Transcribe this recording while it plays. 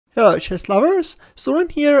Hello chess lovers,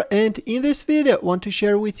 Suren here, and in this video I want to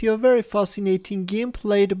share with you a very fascinating game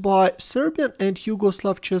played by Serbian and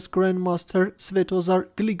Yugoslav chess Grandmaster Svetozar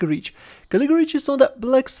Gligoric. Gligoric is on the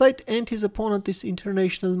black side and his opponent is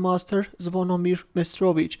international master Zvonimir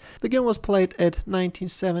Mestrovic. The game was played at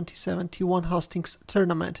 1970-71 Hastings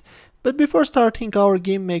tournament. But before starting our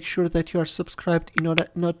game, make sure that you are subscribed in order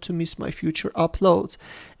not to miss my future uploads.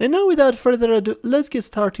 And now without further ado, let's get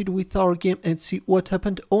started with our game and see what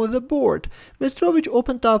happened on the board. Mestrovic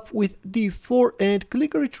opened up with d4 and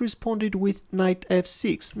Gligoric responded with knight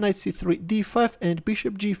f6, knight c3, d5 and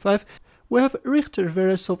bishop g5. We have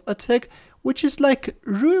Richter-Veresov attack, which is like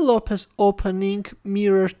Rui Lopez opening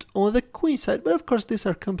mirrored on the queen side, but of course these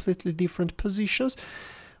are completely different positions.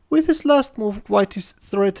 With his last move, white is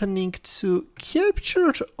threatening to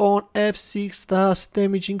capture on f6, thus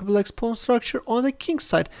damaging black's pawn structure on the king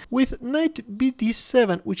side. With knight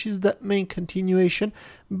bd7, which is the main continuation,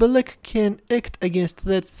 black can act against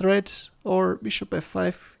that threat, or bishop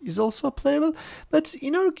f5 is also playable. But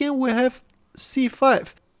in our game we have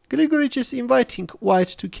c5. Gligoric is inviting white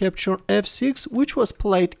to capture f6, which was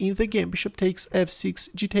played in the game. Bishop takes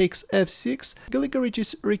f6, g takes f6. Gligoric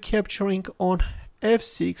is recapturing on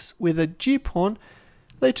f6 with a g-pawn.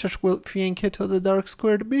 Later will fianchetto the dark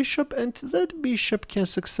squared bishop, and that bishop can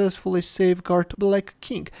successfully safeguard black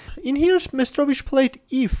king. In here Mestrovic played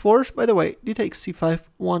e4. By the way, d takes c5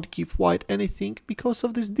 won't give white anything because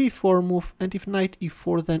of this d4 move, and if knight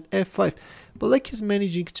e4 then f5. Black is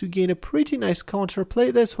managing to gain a pretty nice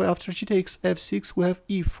counterplay. That's why after g takes f6 we have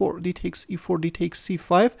e4, d takes e4, d takes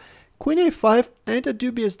c5, queen a5, and a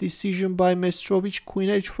dubious decision by Mestrovic, queen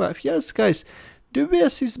h5. Yes guys,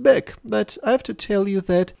 dubious is back, but I have to tell you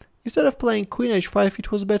that instead of playing queen h5,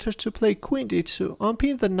 it was better to play queen d2,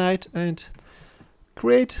 unpin the knight and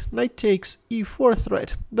create knight takes e4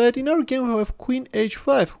 threat. But in our game we have queen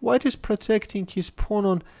h5. White is protecting his pawn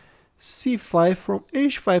on c5 from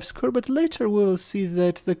h5 square, but later we will see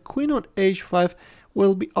that the queen on h5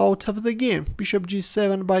 will be out of the game. Bishop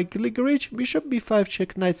g7 by Gligoric, bishop b5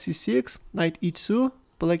 check, knight c6, knight e2,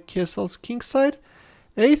 black castles kingside,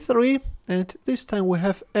 a3, and this time we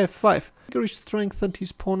have f5. Gligoric strengthened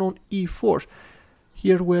his pawn on e4.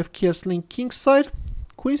 Here we have castling kingside,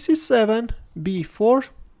 queen c7, b4,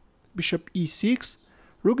 bishop e6,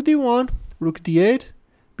 rook d1, rook d8,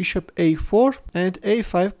 bishop a4, and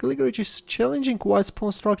a5. Gligoric is challenging white's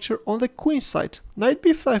pawn structure on the queen side. Knight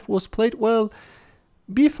b5 was played. Well,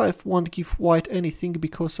 b5 won't give white anything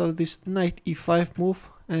because of this knight e5 move,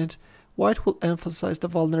 and white will emphasize the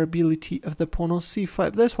vulnerability of the pawn on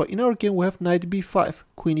c5. That's why in our game we have knight b5,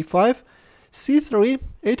 queen e5, c3,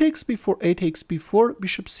 a takes b4, a takes b4,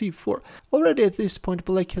 bishop c4. Already at this point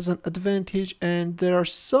black has an advantage, and there are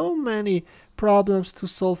so many problems to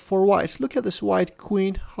solve for white. Look at this white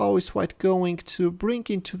queen. How is white going to bring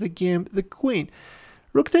into the game the queen?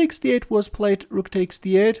 Rook takes d8 was played, rook takes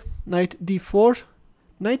d8, knight d4,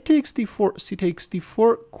 knight takes d4, c takes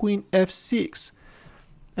d4, queen f6.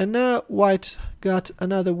 And now white got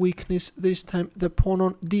another weakness, this time the pawn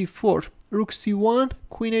on d4. Rook c1,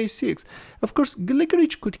 queen a6. Of course,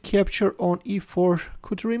 Gligoric could capture on e4,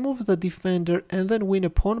 could remove the defender and then win a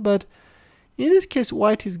pawn, but in this case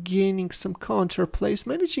white is gaining some counterplays,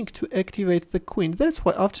 managing to activate the queen. That's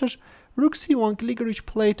why after rook c1, Gligoric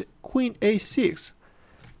played queen a6.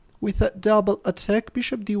 With a double attack,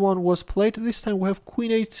 bishop d1 was played. This time we have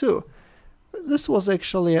queen a2. This was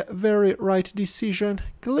actually a very right decision.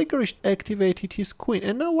 Gligoric activated his queen,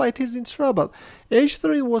 and now white is in trouble.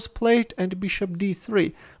 h3 was played and bishop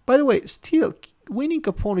d3. By the way, still winning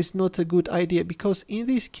a pawn is not a good idea, because in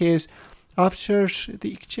this case, after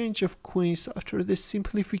the exchange of queens, after the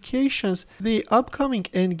simplifications, the upcoming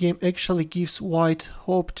endgame actually gives white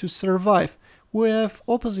hope to survive. We have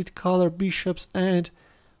opposite color bishops and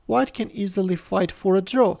white can easily fight for a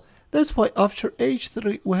draw. That's why after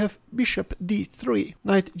h3 we have bishop d3,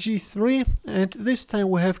 knight g3, and this time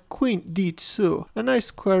we have queen d2. A nice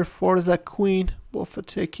square for the queen, both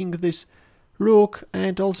attacking this rook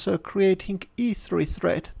and also creating e3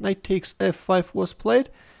 threat. Knight takes f5 was played,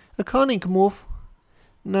 a cunning move.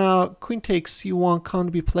 Now queen takes c1 can't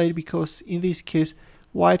be played because in this case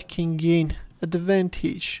white can gain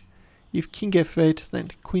advantage. If king f8, then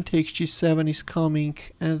queen takes g7 is coming,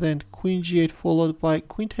 and then queen g8 followed by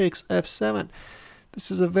queen takes f7.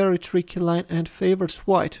 This is a very tricky line and favors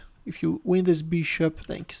white. If you win this bishop,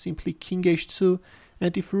 then simply king h2,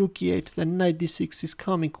 and if rook e8, then knight d6 is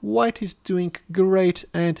coming. White is doing great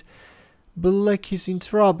and black is in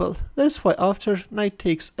trouble. That's why after knight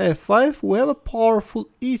takes f5, we have a powerful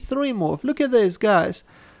e3 move. Look at this, guys.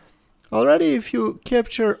 Already if you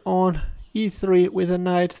capture on e3 with a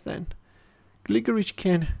knight, then Gligoric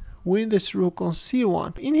can win this rook on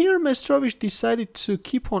c1. In here Mestrovic decided to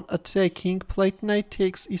keep on attacking, played knight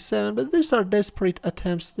takes e7, but these are desperate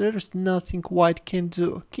attempts, there is nothing white can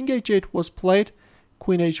do. King h8 was played,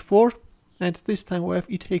 queen h4, and this time we have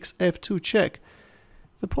e takes f2 check.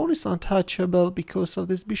 The pawn is untouchable because of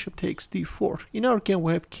this bishop takes d4. In our game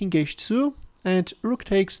we have king h2 and rook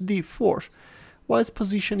takes d4. White's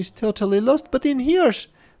position is totally lost, but in here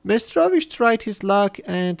Mestrovic tried his luck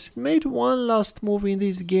and made one last move in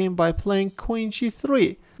this game by playing queen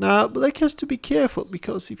g3. Now black has to be careful,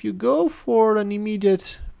 because if you go for an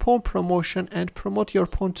immediate pawn promotion and promote your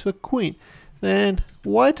pawn to a queen, then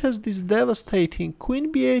white has this devastating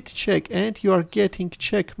queen b8 check and you are getting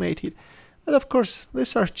checkmated. But of course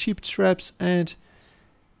these are cheap traps, and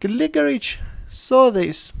Gligoric saw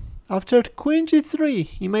this. After queen g3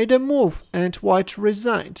 he made a move and white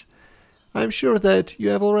resigned. I'm sure that you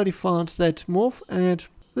have already found that move, and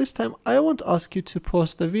this time I won't ask you to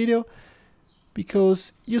pause the video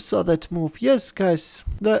because you saw that move. Yes guys,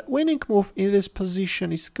 the winning move in this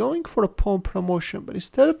position is going for a pawn promotion, but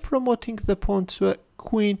instead of promoting the pawn to a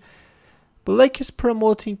queen, black is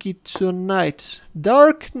promoting it to a knight.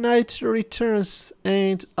 Dark knight returns,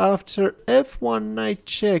 and after f1 knight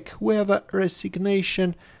check we have a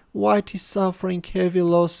resignation. White is suffering heavy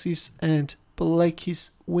losses and black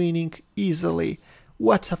is winning easily.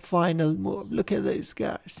 What a final move. Look at this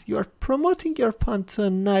guys. You are promoting your pawn to a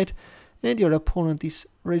knight and your opponent is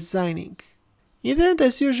resigning. In the end,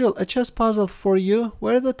 as usual, a chess puzzle for you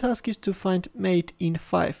where the task is to find mate in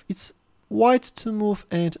 5. It's white to move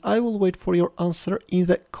and I will wait for your answer in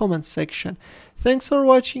the comment section. Thanks for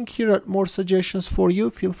watching. Here are more suggestions for you.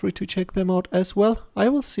 Feel free to check them out as well. I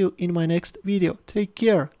will see you in my next video. Take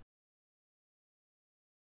care.